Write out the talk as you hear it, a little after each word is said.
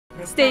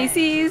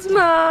Stacy's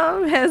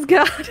mom has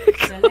got to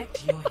go.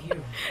 Select your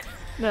hero.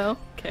 No?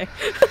 Okay.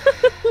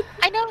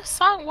 I know a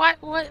song.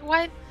 What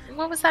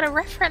was that a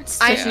reference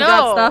to? I know.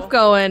 Got stuff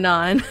going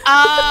on.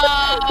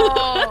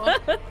 Oh.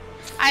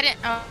 I didn't.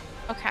 Oh,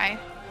 okay.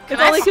 Can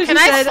I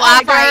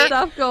slap her?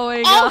 Stuff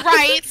going All on.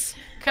 right.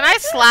 Can I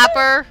slap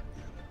her?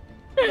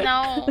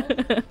 No.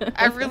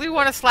 I really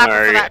want to slap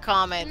her for that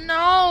comment.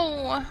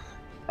 No.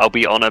 I'll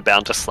be honor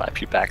bound to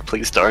slap you back.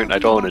 Please don't. I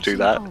don't want to do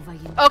that.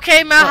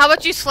 Okay, Mel, how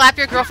about you slap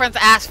your girlfriend's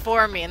ass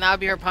for me, and that would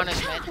be her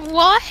punishment.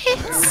 What?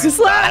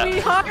 Slap me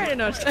hard.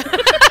 No,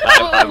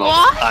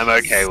 I'm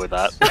okay with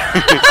that.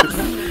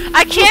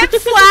 I can't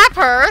slap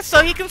her,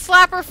 so he can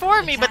slap her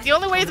for me, but the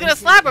only way he's gonna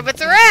slap her if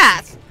it's her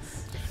ass.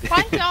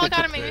 Why y'all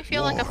gotta make me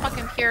feel like a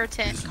fucking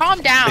Puritan?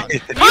 Calm down. You're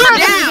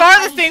the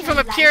farthest thing from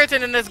a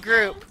Puritan in this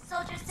group.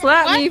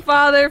 Slap me,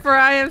 Father, for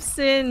I have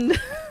sinned.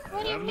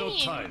 What do you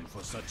mean?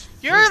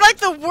 You're like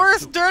the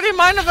worst dirty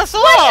mind of us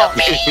all. What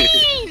do you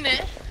mean?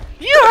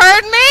 You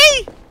heard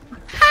me?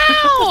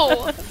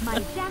 How? I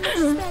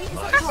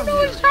don't know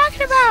what you're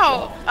talking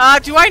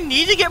about. Do I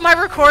need to get my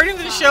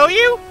recordings and show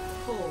you?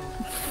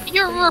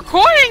 Your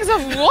recordings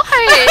of what?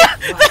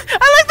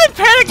 I like the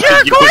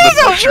pedicure recordings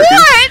of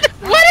what?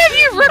 What have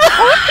you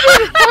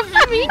recorded of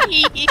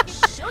me?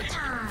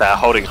 They're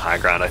holding high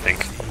ground, I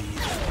think.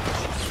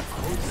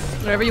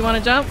 Wherever you want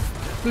to jump.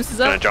 Boost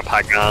is up. Gonna jump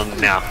high ground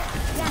now.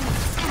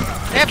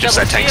 They have Just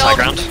double that tank's shield. high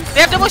ground.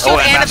 They have double shield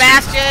and a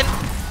bastion.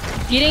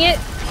 Eating it?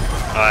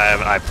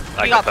 I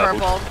You got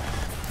purple.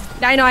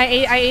 I know. I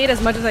ate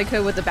as much as I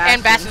could with the bastion.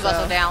 And bastion's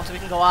also down, so we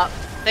can go up.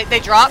 They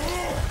dropped.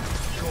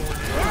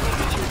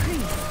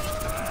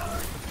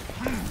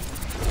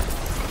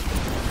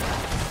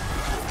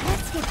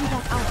 Let's get you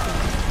that outfit.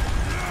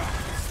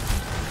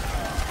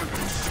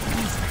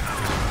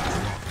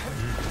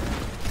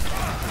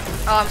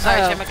 Oh, I'm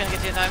sorry, Chim. I couldn't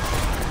get you in time.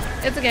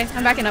 It's okay.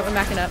 I'm backing up. I'm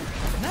backing up.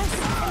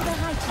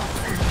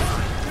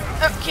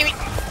 Oh, Kiwi.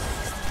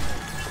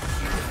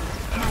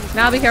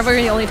 Now be careful.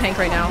 You're the only tank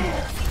right now.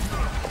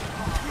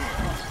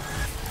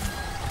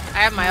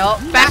 I have my ult.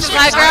 Bastion's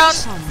high ground.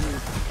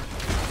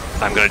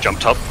 I'm gonna jump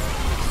top.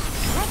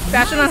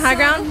 Bastion on high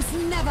ground?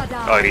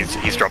 Oh,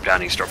 he's dropped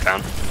down. He's dropped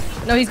down.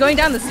 No, he's going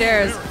down the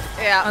stairs.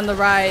 Yeah. On the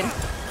ride.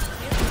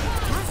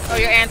 Oh,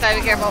 you're anti.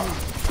 Be careful.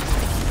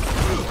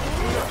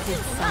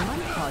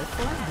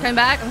 Coming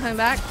back. I'm coming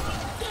back.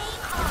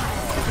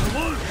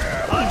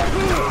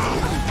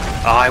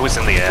 Oh, I was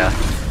in the air.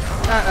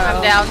 Uh-oh.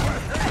 I'm down.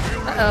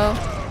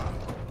 Uh-oh.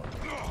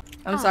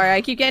 I'm sorry.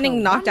 I keep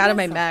getting knocked out of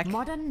my mech.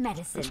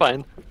 It's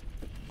fine.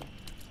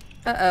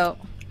 Uh-oh.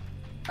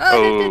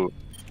 Oh.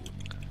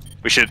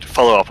 We should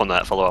follow up on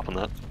that. Follow up on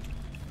that.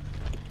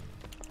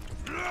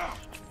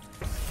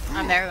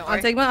 I'm there. Don't worry.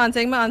 On Sigma. On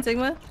Sigma. On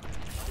Sigma.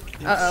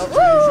 Uh-oh.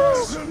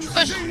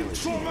 Push.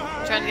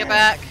 Trying to get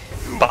back.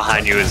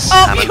 Behind you is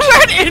Oh, Hammond. you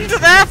ran into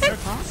that?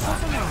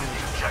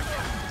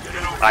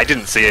 I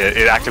didn't see it.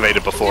 It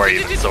activated before I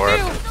even saw it.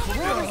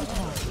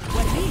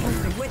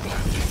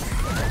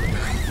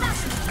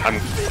 I'm...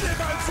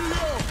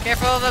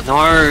 Careful of the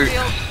No.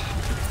 field.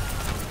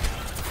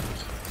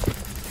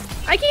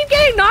 I keep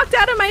getting knocked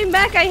out of my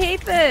mech. I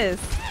hate this.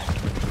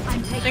 I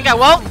think I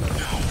won't.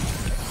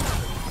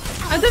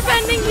 I'm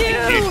defending you.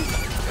 You're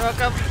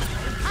welcome.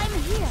 I'm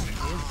here.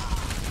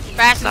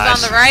 Bastion's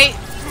Nice. on the right.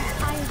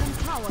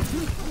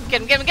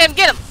 Get him, get him, get him,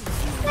 get him!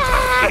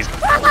 He's...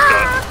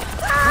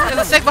 There's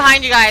a stick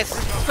behind you guys.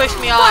 Push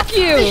me off. Fuck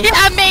you.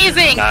 Yeah,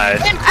 amazing.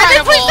 Nice. I did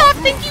Incredible. push off,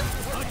 thank you!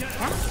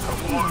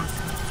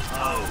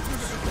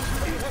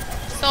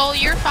 Soul,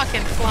 you're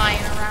fucking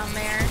flying around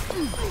there.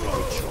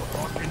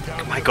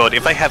 Oh my god,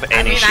 if I have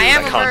any mean, I shield,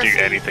 am I a can't do mercy.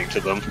 anything to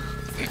them.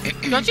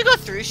 Don't you go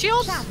through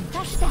shields?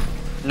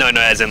 No,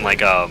 as in like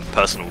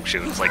personal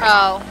shields. Like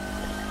Oh.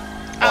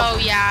 Oh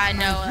yeah, I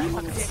know. That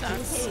fucking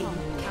sucks.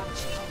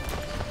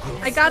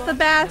 I got the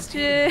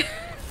bastion.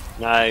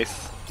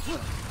 nice.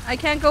 I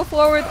can't go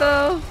forward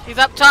though. He's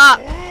up top.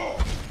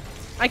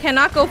 I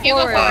cannot go You go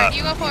forward. forward.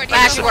 You go forward. You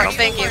Actually go works,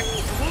 forward. thank you.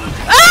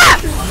 Ah!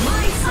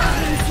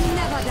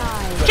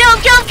 Kill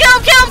him, kill him, kill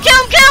him, kill him,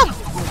 kill him, kill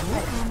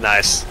him!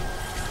 Nice.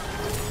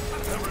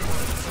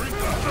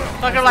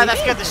 Not gonna lie, that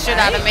scared the shit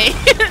out of me.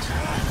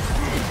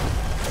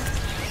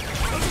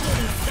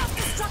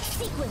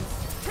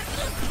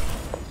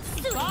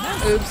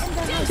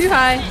 Oops. Too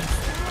high.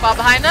 Ball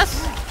behind us.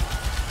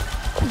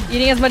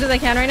 Eating as much as I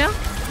can right now.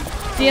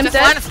 DM's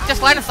dead.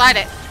 Just line aside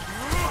it.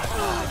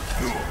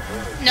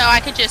 No,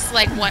 I could just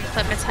like one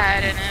clip its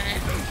head and then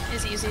it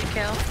is easy to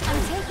kill.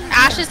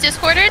 Ash is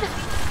discorded.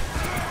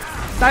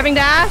 Diving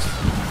dash.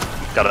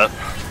 Got it.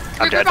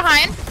 I'm Group dead.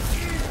 behind.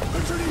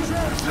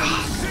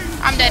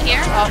 I'm dead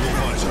here. Oh.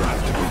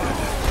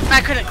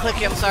 I couldn't click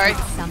you, I'm sorry.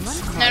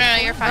 No,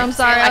 you're fine. I'm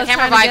sorry. I I was can't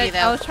trying to revive get. you, though.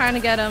 I was trying to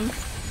get him.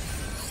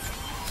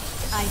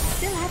 I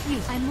still have you.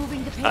 I'm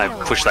moving the I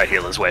payload. pushed that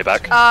healer's way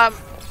back.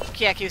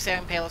 Yeah, keep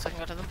saying payload so I can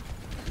go to them.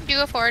 You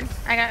go forward.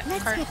 I got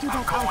Let's card. get you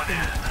that outfit.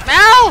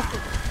 Mel!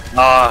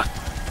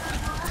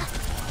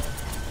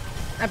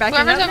 I backed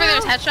him Whoever's up over there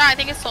is now. headshot. I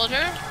think it's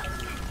soldier.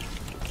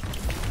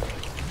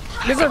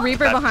 There's a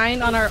Reaper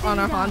behind on our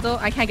Hanzo.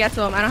 I can't get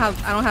to him. I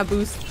don't have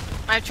boost.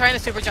 I'm trying to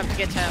super jump to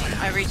get to him.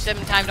 I reached him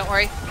in time, don't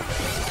worry.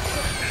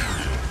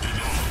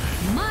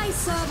 My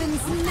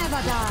servants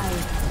never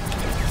die.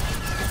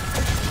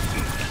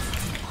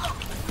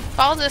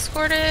 Ball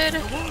discorded.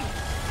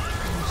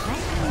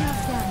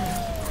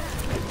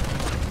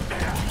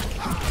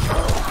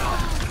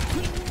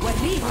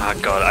 Oh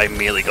god, I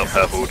immediately got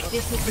purpled.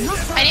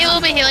 I need a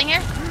little bit of healing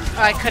here.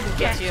 Oh, I couldn't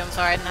get to you. I'm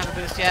sorry, I didn't have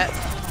a boost yet.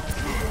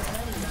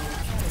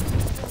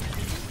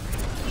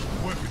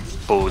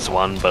 Bull's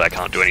one, but I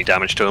can't do any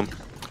damage to him.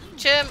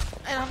 Chim,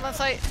 and on that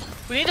site.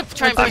 We need to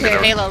try and I'm push the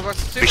gonna- payload. We're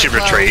super We should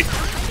slow. retreat.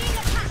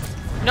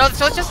 No,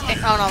 so it's just.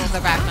 Oh no,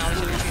 they're back now. We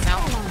should retreat now.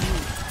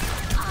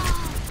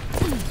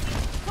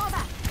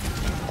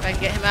 If I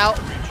can get him out.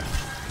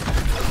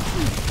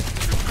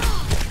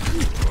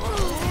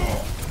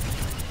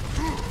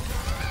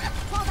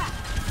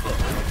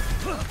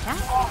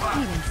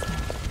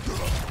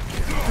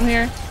 I'm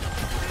here.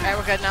 Alright,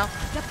 we're good now.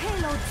 The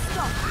payload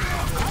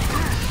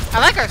stopped. I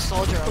like our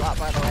soldier a lot,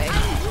 by the way.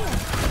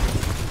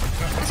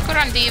 Discord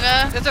on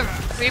Diva. There's a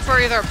Reaper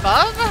either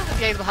above?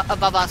 Yeah, he's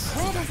above us.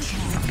 Where does it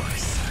go?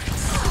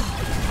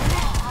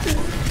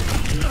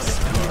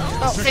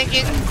 Oh, thank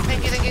you.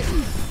 Thank you, thank you.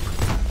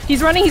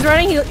 He's running. He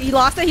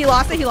lost it.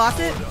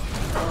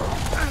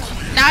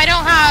 Now I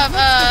don't have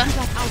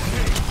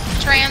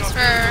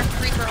transfer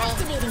Reaper ult.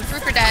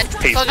 Reaper dead.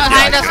 Hey, Soldier yeah,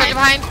 behind us, okay. soldier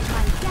behind. My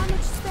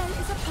damage spell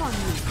is upon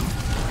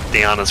you.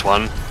 Diana's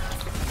one.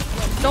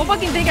 Don't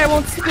fucking think I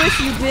won't squish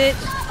you, bitch.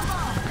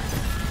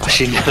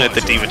 She knew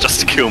the demon just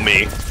to kill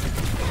me.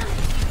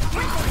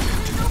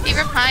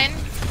 Diva behind.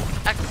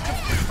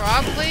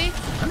 Probably.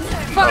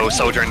 Oh,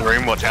 soldier in the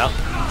room, watch out.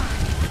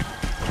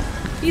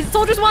 He's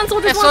soldier's one.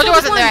 If soldier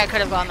wasn't there, I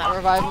could have gone that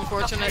revive.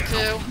 Unfortunate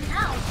too.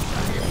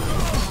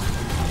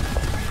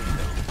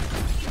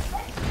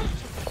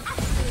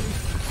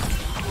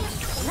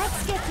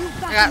 Let's get you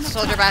back. I got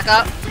soldier back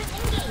up.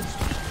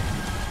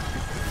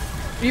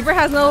 Reaper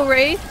has no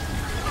wraith.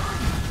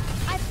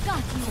 I've got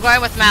you. I'm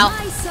going with Mal.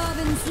 My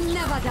servants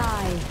never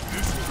die.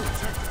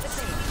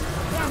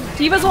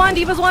 Diva's one.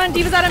 Diva's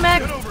out of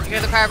mech.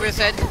 Here's the power boost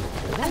said.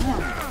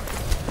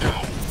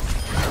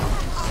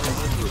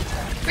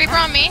 Reaper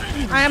on me.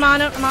 I am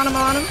on him. I'm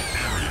on him.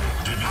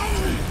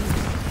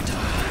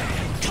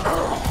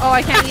 Oh,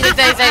 I can't eat He's it.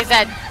 dead, he's dead, he's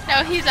dead.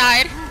 No, he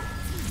died.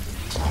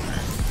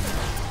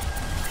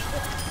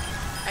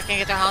 I can't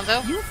get to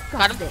Hanzo. You've Got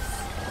got him. this.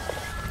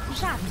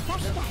 Shot,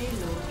 catch the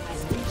halo.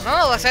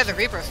 Oh, let's say the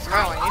Reaper's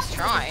throwing. He's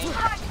trying.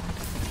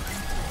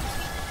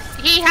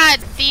 He had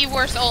the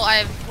worst ult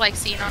I've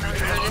seen on a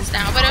Reaper just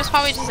now, but it was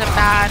probably just a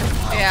bad.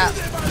 Yeah.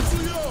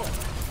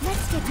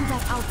 Let's get you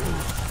back out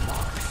there.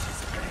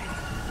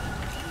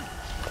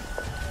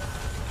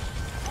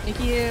 Thank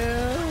you.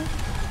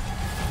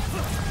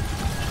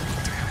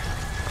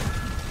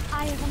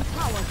 I have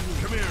empowered you.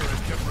 Come here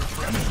and get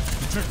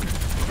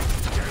refreshed.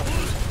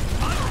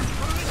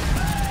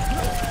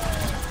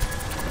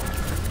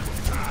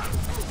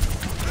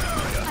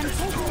 I'm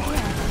taking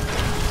care.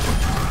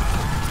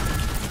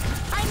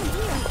 I'm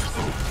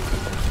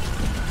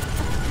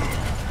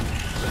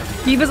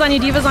here. Diva's on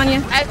you.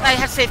 I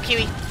have to save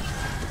Kiwi.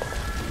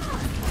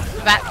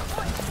 Back.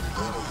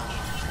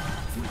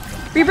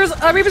 Reaper's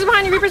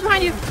behind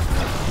you.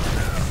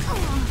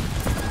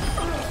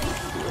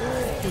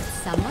 Did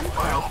someone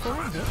call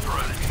for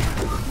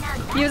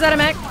this? Diva's out of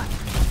mech.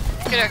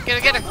 Get her.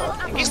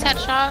 Just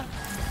headshot.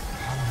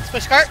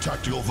 Push cart.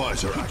 Tactical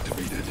visor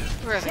activated.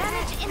 Where is it?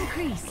 Damage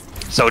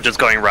increased. Soldier's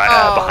going right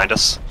Oh. behind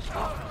us.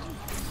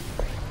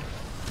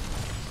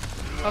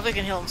 Hopefully he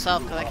can heal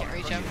himself because I can't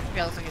reach him.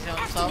 Yeah, looks like he's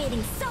healing himself.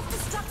 Activating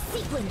self-destruct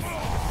sequence.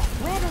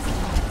 Where does it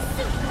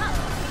go?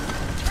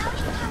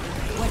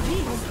 What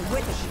is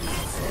with it?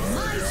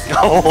 My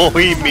Oh,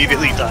 he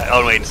immediately died.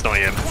 Oh wait, it's not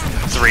him.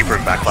 It's the Reaper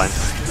in backline.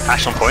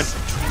 Ash on point.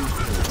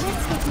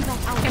 Let's get you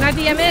back out. Can I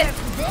DM it?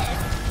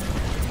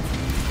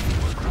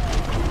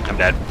 I'm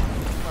dead.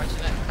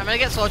 Unfortunate. I'm gonna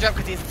get soldier up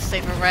because he's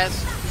safer res.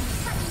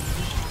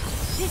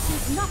 This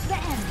is not the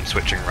end.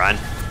 Switching Ryan.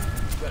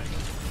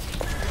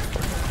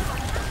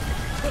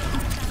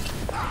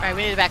 Alright,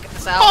 we need to back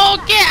this out. Oh,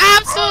 get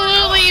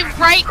absolutely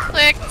right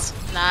clicked.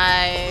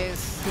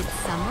 Nice. Did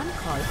someone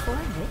call for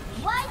this?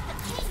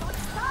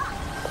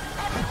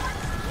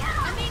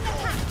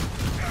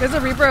 There's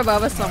a Reaper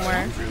above us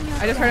somewhere.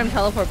 I just heard him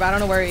teleport, but I don't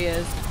know where he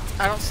is.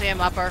 I don't see him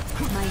upper.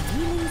 My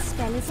healing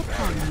spell is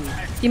upon you.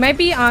 He might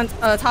be on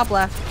top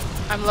left.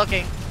 I'm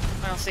looking.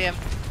 I don't see him.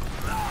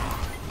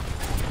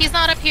 He's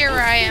not up here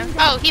where I am.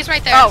 Oh, he's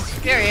right there. Oh,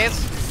 there he is.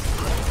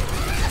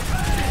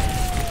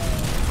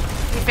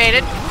 He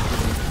faded.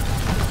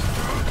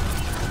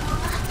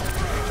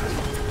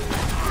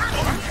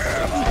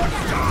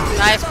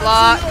 Nice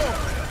block.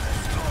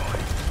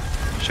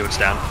 Shield's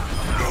down.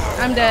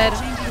 I'm dead.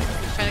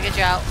 Trying to get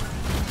you out.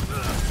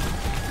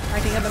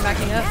 Backing up and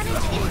backing up.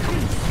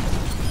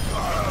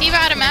 Diva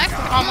out of mech.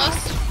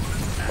 Almost.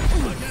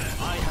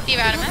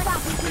 Diva out of mech.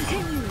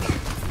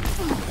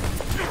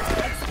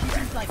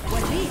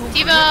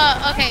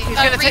 D.Va, okay. He's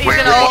gonna take- Reaper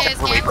he's gonna is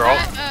ult. in Reaper ult.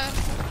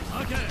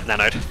 front,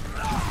 Nanode.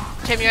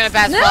 Chim, you're in a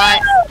bad No! spot.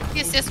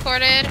 he's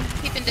discorded.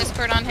 Keeping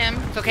Discord on him.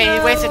 It's okay,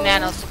 he wasted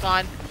nanos, so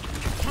gone.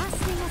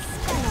 Casting a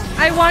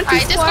spell. I want to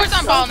Alright, Discord's squash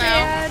on ball so now.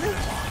 bad.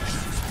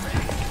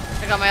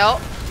 I got my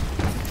ult.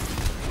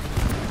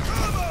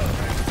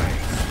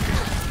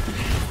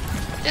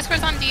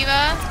 Discord's on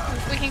D.Va.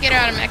 We can get her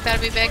out of mech,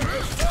 that'd be big.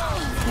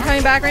 I'm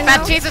coming back right now.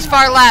 Baptiste is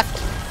far left.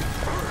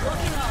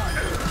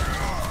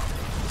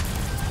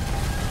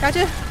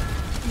 Gotcha.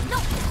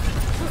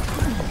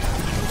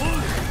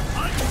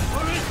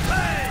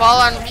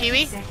 Ball on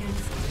Kiwi.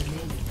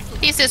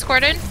 He's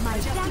discorded.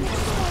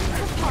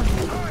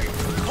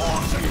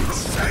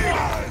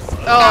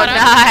 Oh, Got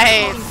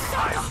him. nice.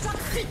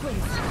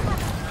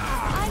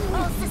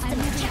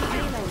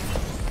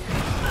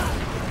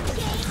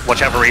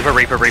 Watch out for Reaper,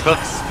 Reaper, Reaper.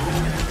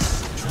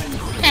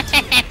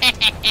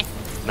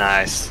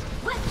 Nice.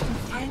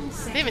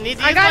 Didn't even need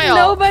to I use got my ult.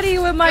 nobody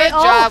with my Good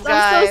ult. job,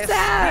 I'm so guys.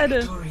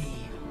 sad.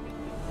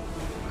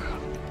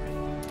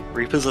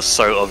 Reapers are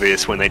so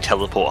obvious when they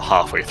teleport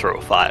halfway through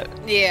a fight.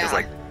 Yeah. It's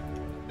like,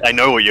 I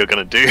know what you're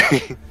gonna do.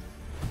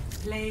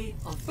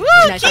 Woo,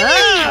 Nice. Kiwi!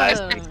 Nice.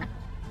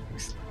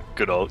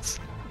 Good ults.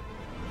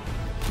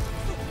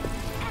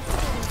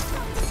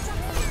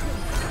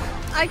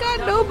 I got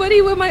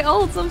nobody with my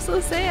ults. I'm so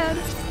sad.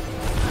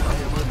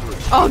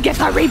 Oh, get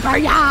the Reaper,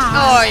 yeah!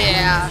 Oh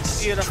yeah,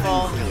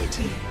 beautiful.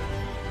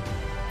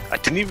 I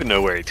didn't even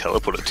know where he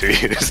teleported to.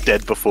 He was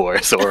dead before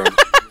I saw him.